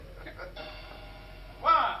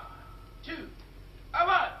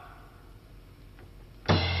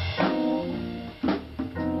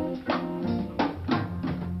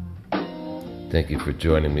Thank you for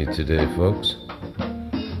joining me today, folks.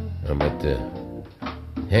 I'm at the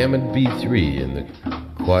Hammond B3 in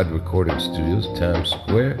the Quad Recording Studios, Times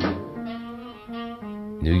Square,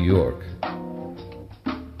 New York.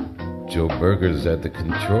 Joe Berger's at the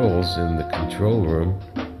controls in the control room.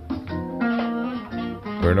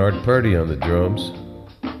 Bernard Purdy on the drums.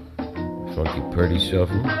 Funky Purdy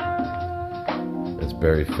shuffle. That's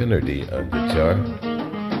Barry Finnerty on guitar.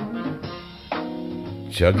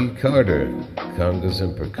 Chuggy Carter, congas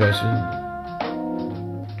and percussion.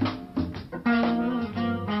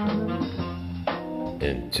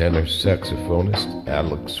 And tenor saxophonist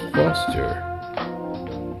Alex Foster.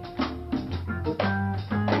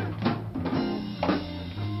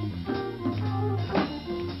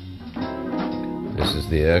 This is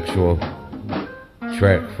the actual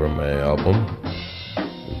track from my album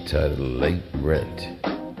entitled Late Rent.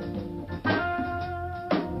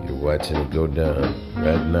 You're watching it go down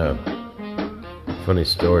right now. Funny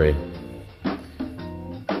story.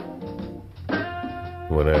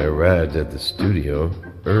 When I arrived at the studio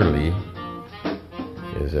early,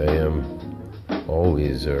 as I am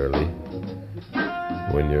always early,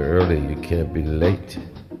 when you're early you can't be late,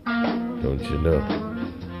 don't you know?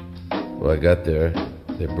 Well, I got there,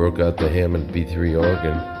 they broke out the Hammond B3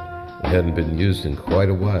 organ. It hadn't been used in quite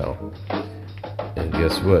a while. And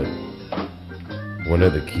guess what? One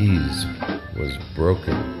of the keys was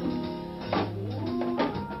broken.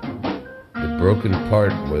 The broken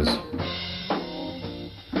part was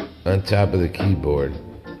on top of the keyboard.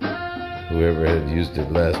 Whoever had used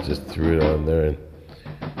it last just threw it on there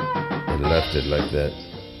and left it like that.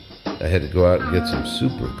 I had to go out and get some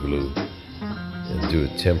super glue and do a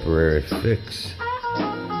temporary fix.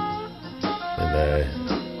 And I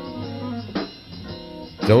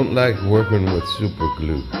don't like working with super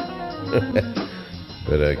glue.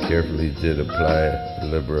 But I carefully did apply a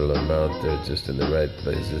liberal amount there, just in the right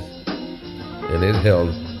places. And it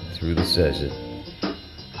held through the session.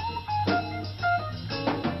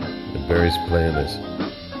 And Barry's playing this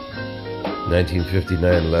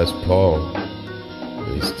 1959 Les Paul that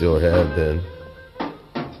he still had then.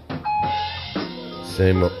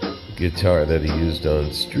 Same guitar that he used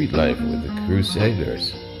on Street Life with the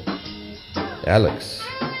Crusaders. Alex.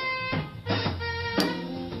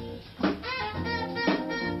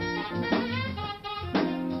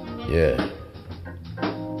 Yeah.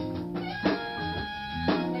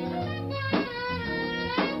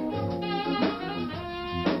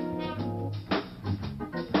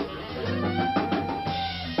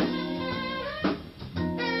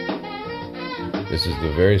 This is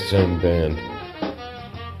the very same band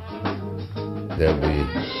that we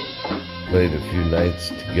played a few nights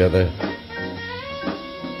together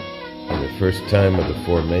in the first time of the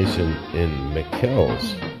formation in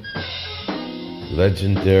McKell's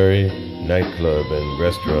legendary nightclub and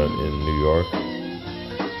restaurant in New York.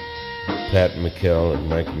 Pat McKell and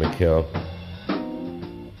Mike McKell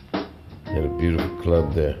had a beautiful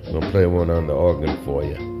club there. I'm gonna play one on the organ for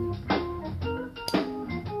you.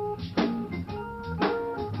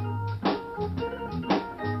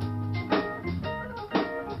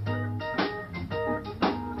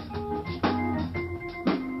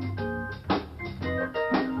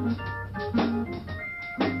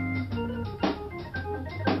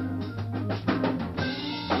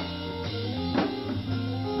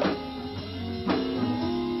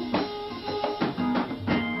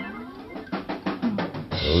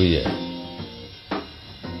 Oh yeah.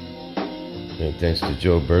 And thanks to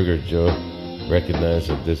Joe Berger, Joe recognized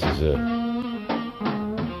that this is a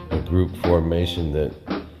group formation that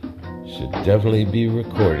should definitely be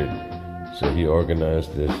recorded. So he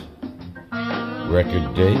organized this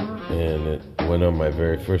record date, and it went on my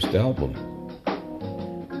very first album,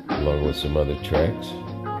 along with some other tracks.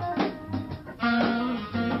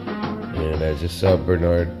 And I just saw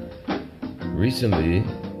Bernard recently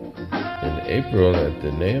in April at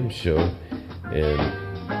the NAMM show, and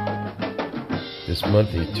this month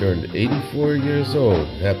he turned 84 years old.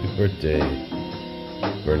 Happy birthday,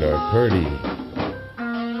 Bernard Purdy,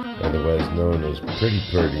 otherwise known as Pretty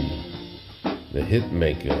Purdy, the hit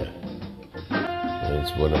maker. And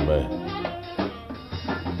it's one of my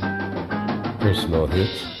personal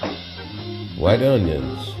hits, White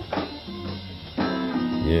Onions.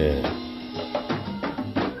 Yeah.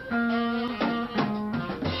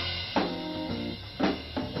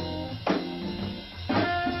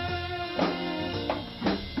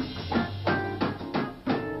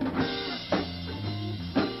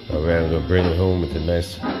 Alright, I'm going to bring it home with a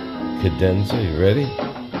nice cadenza. You ready?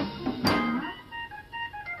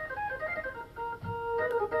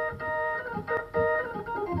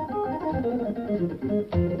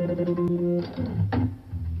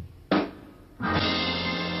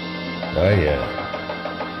 Oh yeah.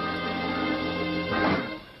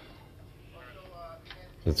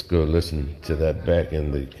 Let's go listen to that back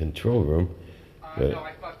in the control room. But No,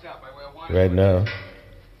 I fucked up. I wanted right now,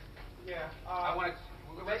 Yeah. I wanted.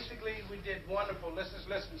 Basically, we did wonderful. Let's just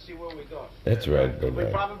listen and see where we go. that's right, We're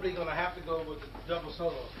Bernard. probably going to have to go with the double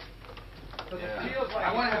solos. Yeah. It feels like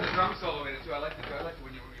I want to have the drum solo in it too. I like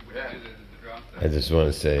when you do the drum stuff. I just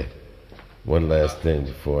want to say one last thing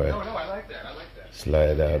before No, I I like that. I like that.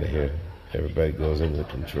 slide out of here. Everybody goes into the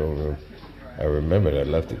control room. I remembered I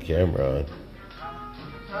left the camera on.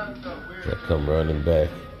 So I come running back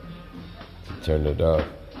to turn it off.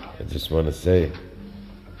 I just want to say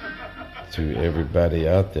to everybody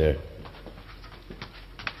out there,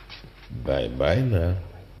 bye-bye now.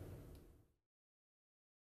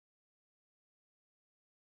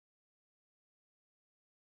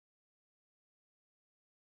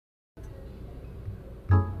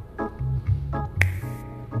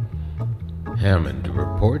 Hammond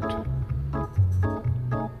report.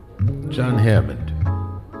 John Hammond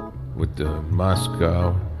with the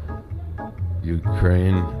Moscow,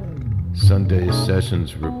 Ukraine Sunday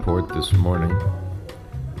sessions report this morning.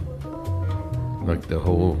 Like the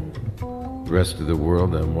whole rest of the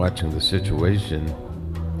world, I'm watching the situation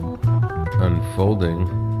unfolding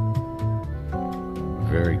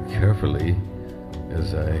very carefully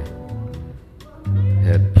as I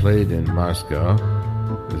had played in Moscow.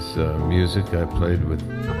 This music I played with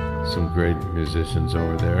some great musicians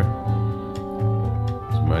over there.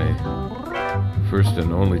 It's my first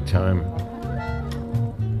and only time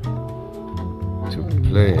to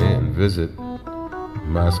play and visit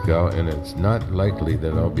Moscow, and it's not likely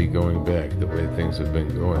that I'll be going back the way things have been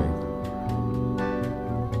going.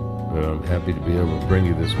 But I'm happy to be able to bring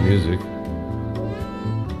you this music.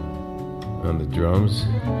 On the drums,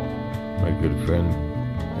 my good friend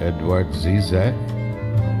Edward Zizak,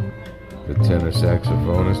 the tenor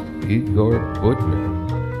saxophonist Igor Butman,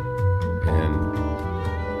 and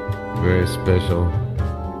very special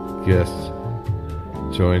guests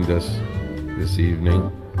joined us this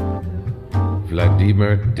evening.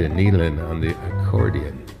 Vladimir Danilin on the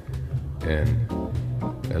accordion and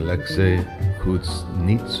Alexei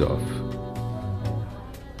Kuznetsov.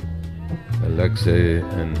 Alexei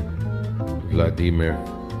and Vladimir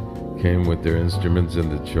came with their instruments in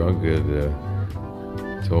the trunk and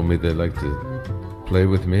told me they'd like to play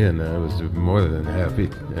with me, and I was more than happy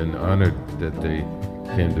and honored that they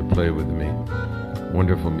came to play with me.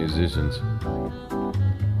 Wonderful musicians.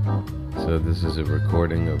 So this is a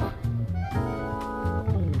recording of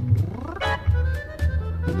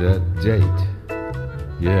that date.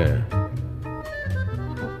 Yeah.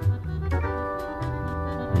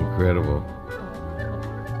 Incredible.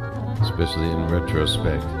 Especially in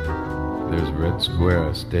retrospect. There's Red Square.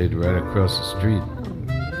 I stayed right across the street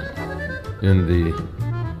in the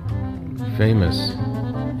famous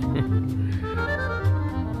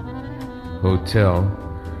hotel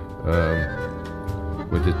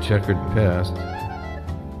with a checkered past,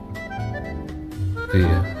 the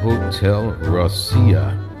Hotel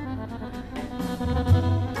Rossiya,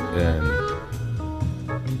 and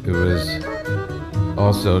it was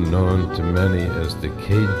also known to many as the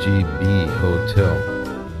KGB Hotel.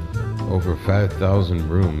 Over 5,000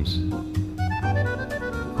 rooms.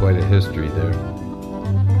 Quite a history there.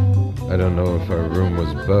 I don't know if our room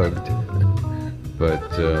was bugged, but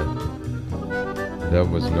that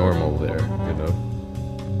was normal there, you know.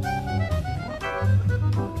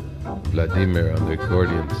 Vladimir on the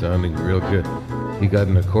accordion, sounding real good. He got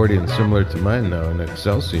an accordion similar to mine now, an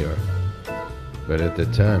Excelsior. But at the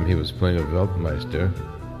time, he was playing a Weltmeister.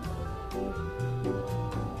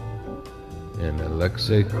 And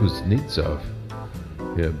Alexei Kuznetsov,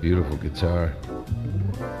 yeah, beautiful guitar.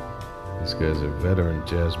 These guys are veteran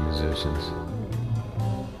jazz musicians.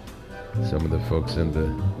 Some of the folks in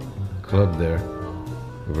the club there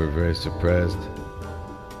were very surprised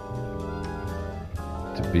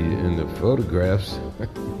to be in the photographs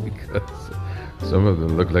because some of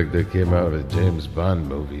them looked like they came out of a James Bond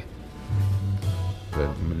movie.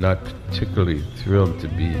 But not particularly thrilled to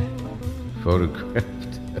be photographed.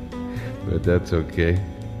 But that's okay.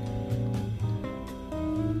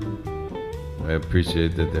 I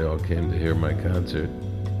appreciate that they all came to hear my concert.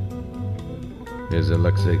 Here's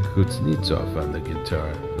Alexei Kuznetsov on the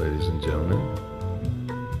guitar, ladies and gentlemen.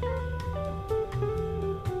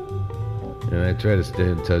 And I try to stay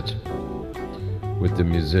in touch with the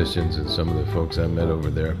musicians and some of the folks I met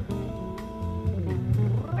over there.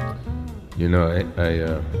 You know,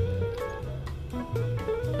 I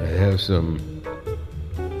have some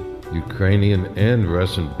Ukrainian and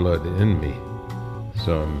Russian blood in me.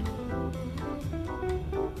 Some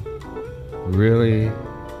really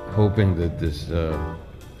hoping that this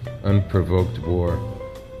unprovoked war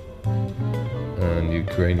on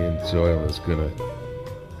Ukrainian soil is going to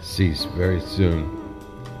cease very soon.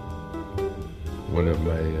 One of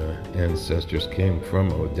my ancestors came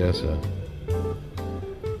from Odessa,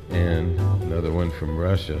 and another one from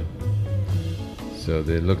Russia. So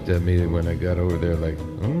they looked at me when I got over there like,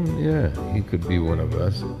 yeah, he could be one of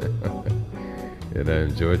us. And I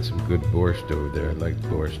enjoyed some good borscht over there. I liked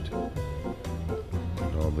borscht.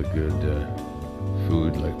 And all the good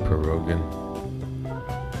food like pierogan.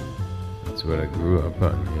 That's what I grew up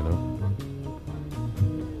on, you know.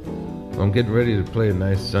 I'm getting ready to play a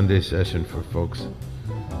nice Sunday session for folks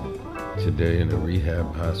today in a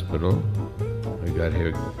rehab hospital. I got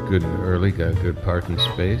here good and early, got good parking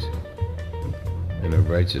space, and a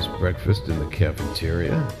righteous breakfast in the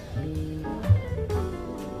cafeteria.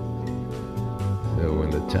 So when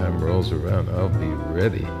the time rolls around, I'll be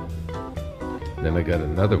ready. Then I got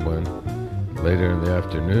another one later in the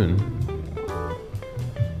afternoon.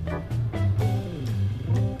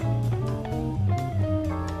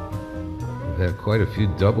 I've had quite a few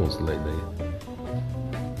doubles lately.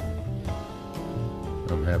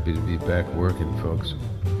 I'm happy to be back working, folks.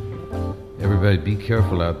 Everybody be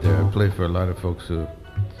careful out there. I play for a lot of folks who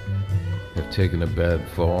have taken a bad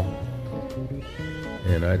fall.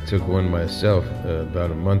 And I took one myself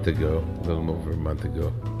about a month ago, a little over a month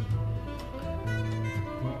ago.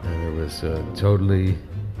 And it was totally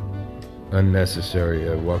unnecessary.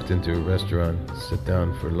 I walked into a restaurant, sit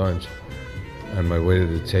down for lunch. On my way to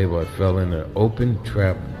the table, I fell in an open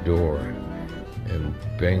trap door and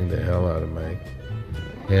banged the hell out of my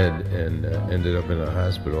head and ended up in a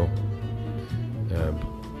hospital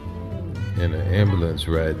in an ambulance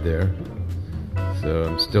ride there. So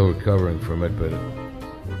I'm still recovering from it, but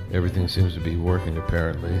everything seems to be working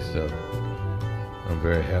apparently, so I'm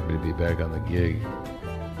very happy to be back on the gig.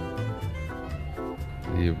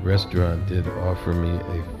 The restaurant did offer me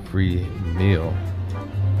a free meal.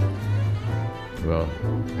 Well,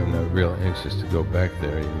 I'm not real anxious to go back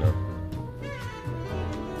there, you know.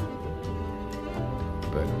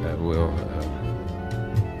 But I will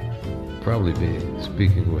probably be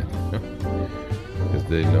speaking with them because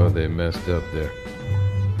they know they messed up there.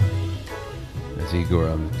 That's Igor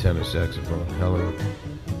on the tenor saxophone. Hell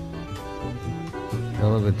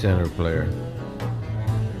of a tenor player.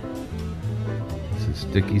 It's a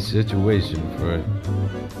sticky situation for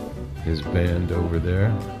his band over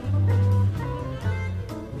there.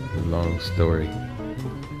 Long story.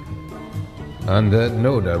 On that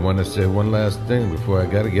note, I want to say one last thing before I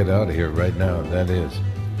got to get out of here right now. That is,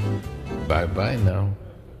 bye-bye now.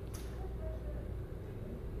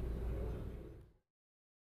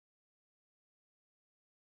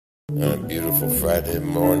 On a beautiful Friday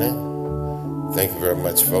morning. Thank you very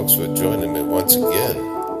much, folks, for joining me once again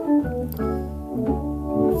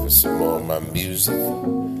for some more of my music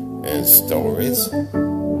and stories.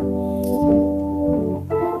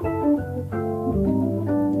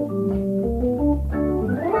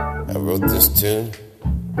 I wrote this tune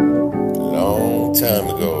a long time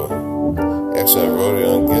ago. Actually, I wrote it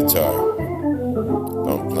on guitar.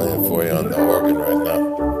 I'm playing for you on the organ right now.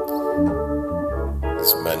 This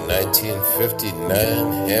is my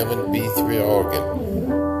 1959 Hammond B3 organ.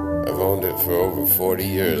 I've owned it for over 40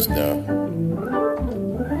 years now.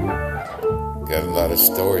 Got a lot of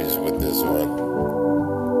stories with this one.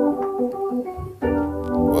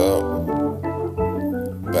 Well,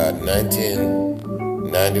 about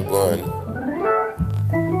 1991,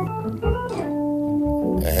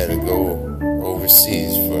 I had to go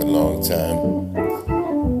overseas for a long time,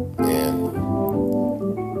 and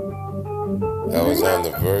I was on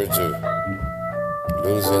the verge of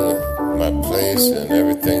losing my place and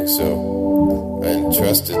everything, so I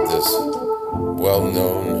entrusted this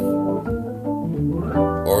well-known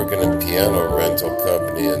organ and piano rental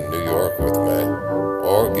company in New York with my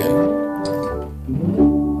organ,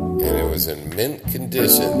 and it was in mint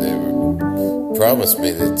condition. They promised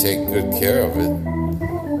me they'd take good care of it.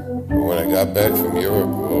 But when I got back from Europe,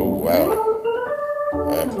 oh wow,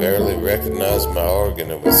 I barely recognized my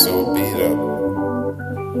organ. It was so beat up.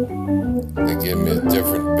 They gave me a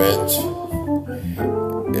different bench,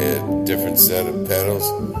 a different set of pedals.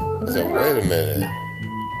 I said, wait a minute.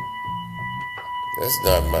 That's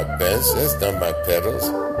not my bench. That's not my pedals.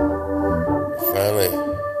 Finally,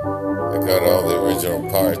 I got all the original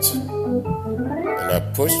parts, and I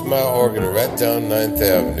pushed my organ right down 9th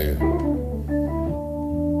Avenue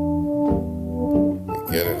to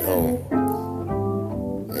get it home.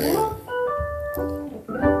 And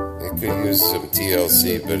it could use some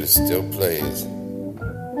TLC, but it still plays.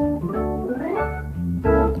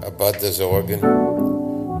 I bought this organ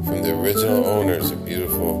from the original owners, a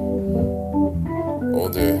beautiful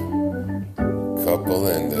older couple,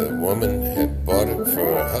 and the woman had bought it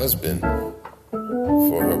for her husband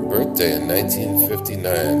for her birthday in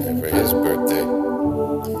 1959, for his birthday.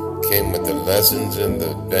 Came with the lessons and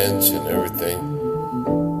the bench and everything.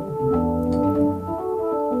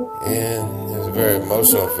 And it was very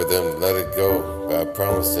emotional for them to let it go, but I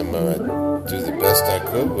promised them I'd do the best I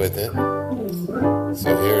could with it.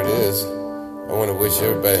 So here it is. I want to wish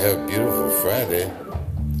everybody have a beautiful Friday,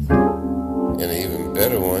 and an even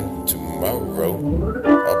better one tomorrow.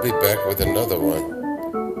 I'll be back with another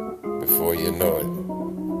one before you know it.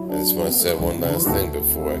 I just want to say one last thing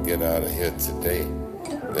before I get out of here today.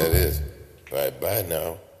 That is, bye-bye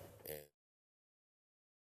now.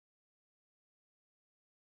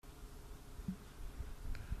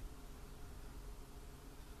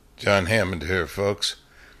 John Hammond here, folks.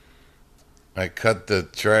 I cut the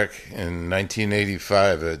track in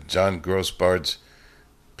 1985 at John Grossbard's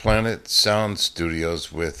Planet Sound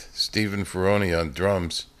Studios with Stephen Ferroni on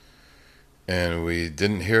drums, and we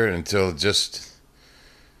didn't hear it until just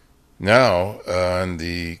now on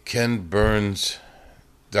the Ken Burns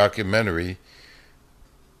documentary,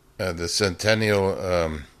 the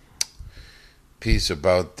centennial piece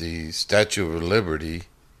about the Statue of Liberty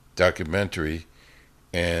documentary,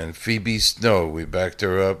 and Phoebe Snow. We backed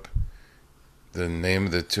her up. The name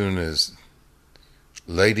of the tune is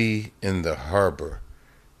Lady in the Harbor,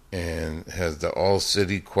 and has the All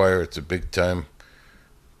City Choir. It's a big time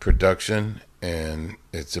production, and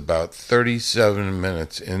it's about 37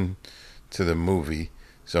 minutes into the movie.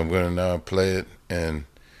 So I'm going to now play it, and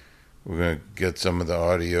we're going to get some of the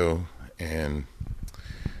audio, and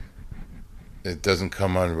it doesn't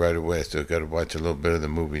come on right away, so I've got to watch a little bit of the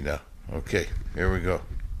movie now. Okay, here we go.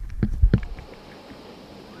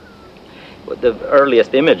 The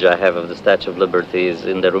earliest image I have of the Statue of Liberty is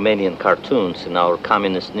in the Romanian cartoons in our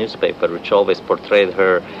communist newspaper, which always portrayed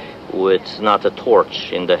her with not a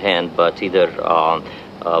torch in the hand, but either a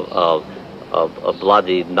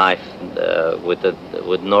bloody knife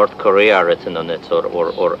with North Korea written on it,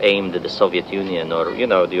 or aimed at the Soviet Union, or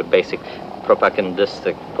your basic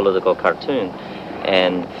propagandistic political cartoon.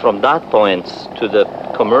 And from that point to the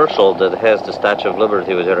commercial that has the Statue of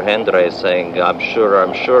Liberty with her hand raised saying, I'm sure,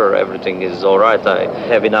 everything is all right, I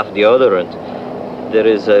have enough deodorant. There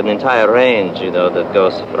is an entire range, that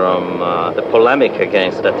goes from the polemic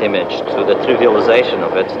against that image to the trivialization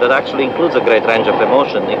of it, that actually includes a great range of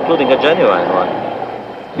emotion, including a genuine one.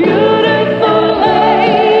 Beautiful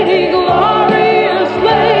lady, glorious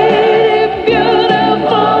lady,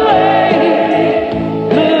 beautiful lady,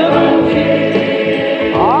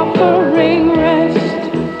 liberty, offering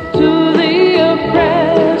rest to the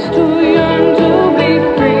oppressed who yearn to be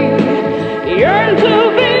free, yearn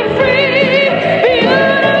to be free.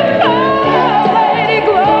 Beautiful lady,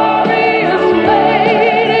 glorious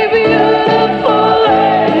lady, beautiful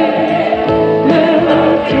lady,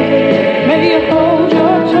 liberty, may you hold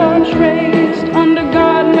your tongue straight.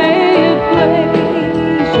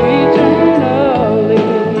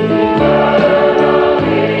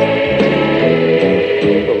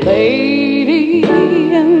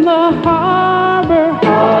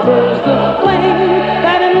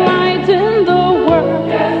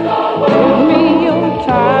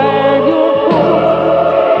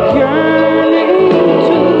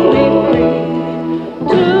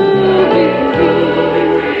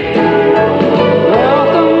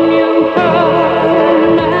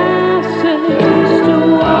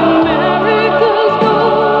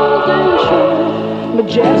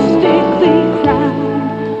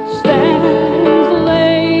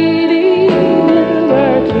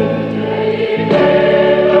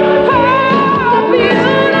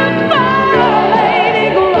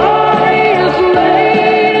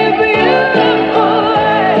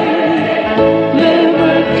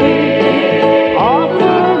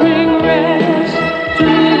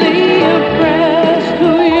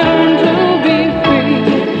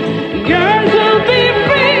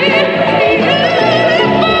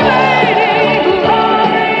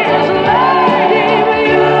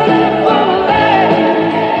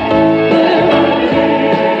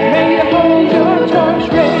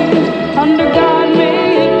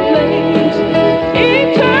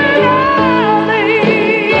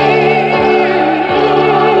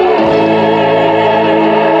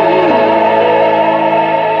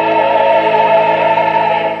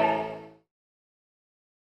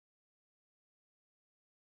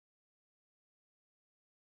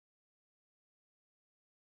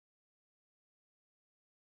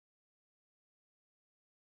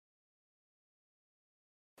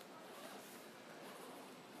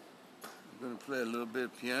 I'm going to play a little bit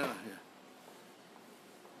of piano here.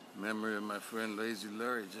 Memory of my friend Lazy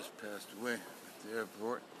Larry just passed away at the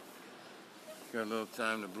airport. Got a little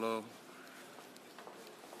time to blow.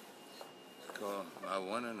 It's called My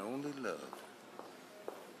One and Only Love.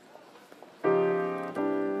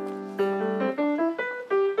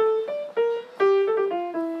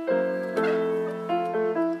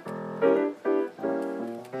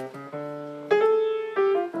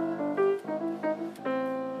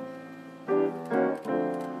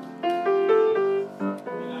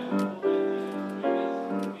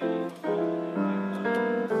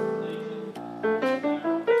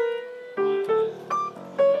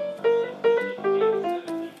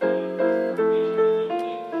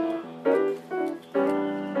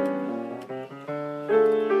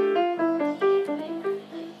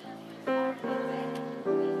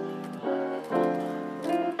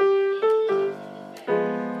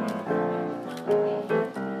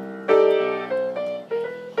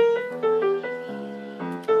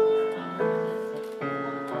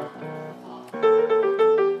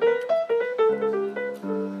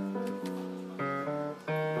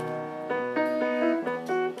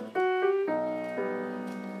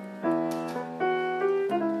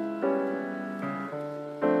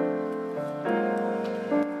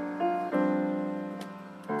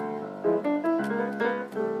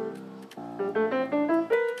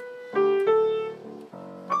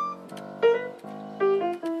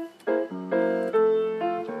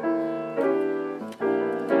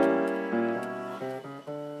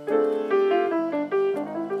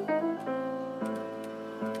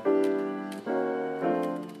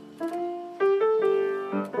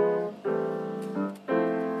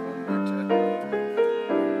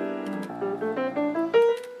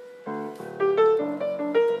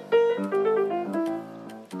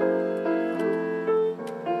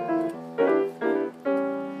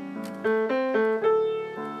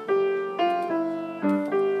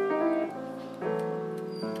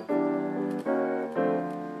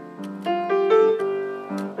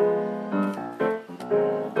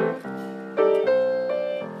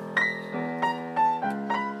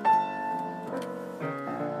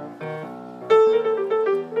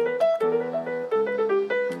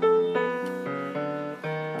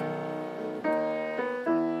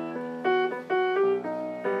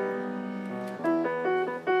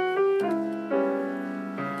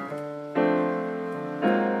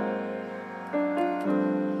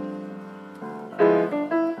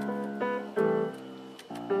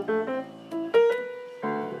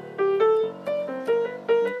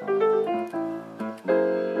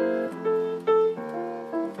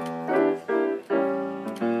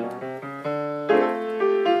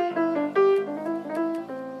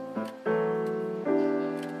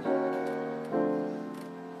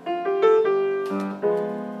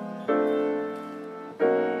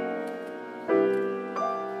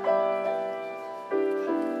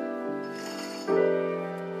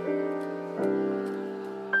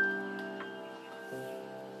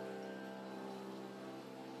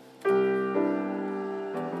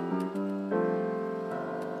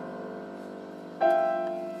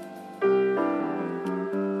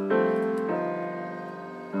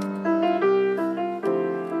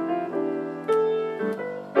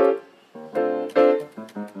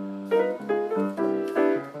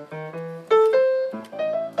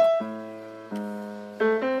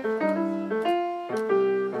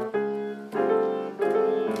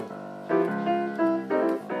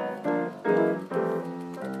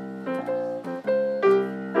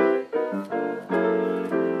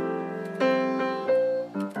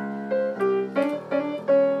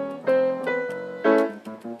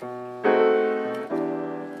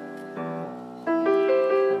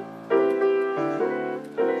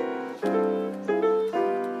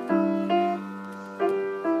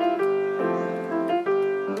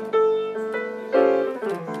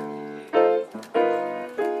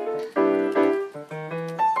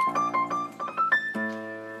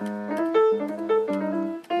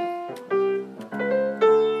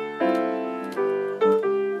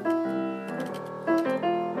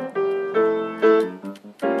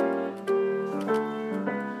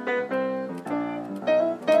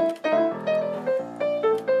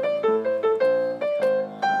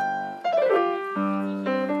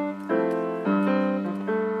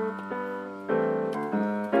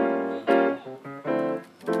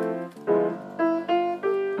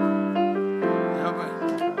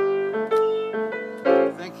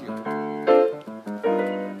 Thank you.